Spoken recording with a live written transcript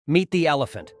Meet the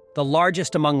elephant, the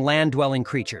largest among land-dwelling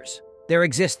creatures. There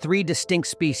exist three distinct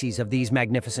species of these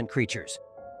magnificent creatures: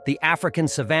 the African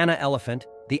savanna elephant,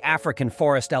 the African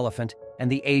forest elephant, and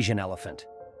the Asian elephant.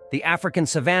 The African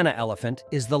savanna elephant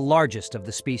is the largest of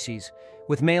the species,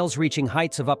 with males reaching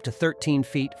heights of up to 13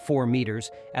 feet 4 meters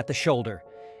at the shoulder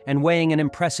and weighing an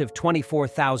impressive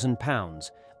 24,000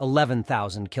 pounds,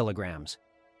 11,000 kilograms.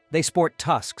 They sport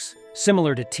tusks,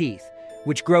 similar to teeth,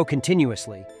 which grow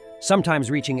continuously, sometimes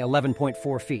reaching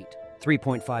 11.4 feet,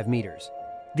 3.5 meters.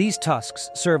 These tusks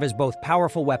serve as both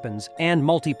powerful weapons and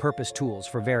multi-purpose tools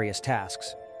for various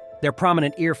tasks. Their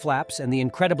prominent ear flaps and the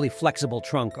incredibly flexible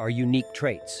trunk are unique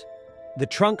traits. The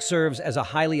trunk serves as a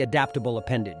highly adaptable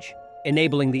appendage,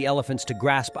 enabling the elephants to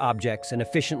grasp objects and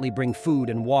efficiently bring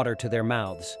food and water to their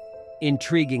mouths.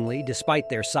 Intriguingly, despite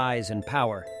their size and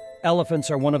power, elephants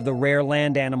are one of the rare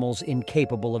land animals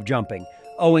incapable of jumping,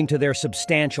 owing to their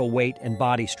substantial weight and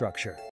body structure.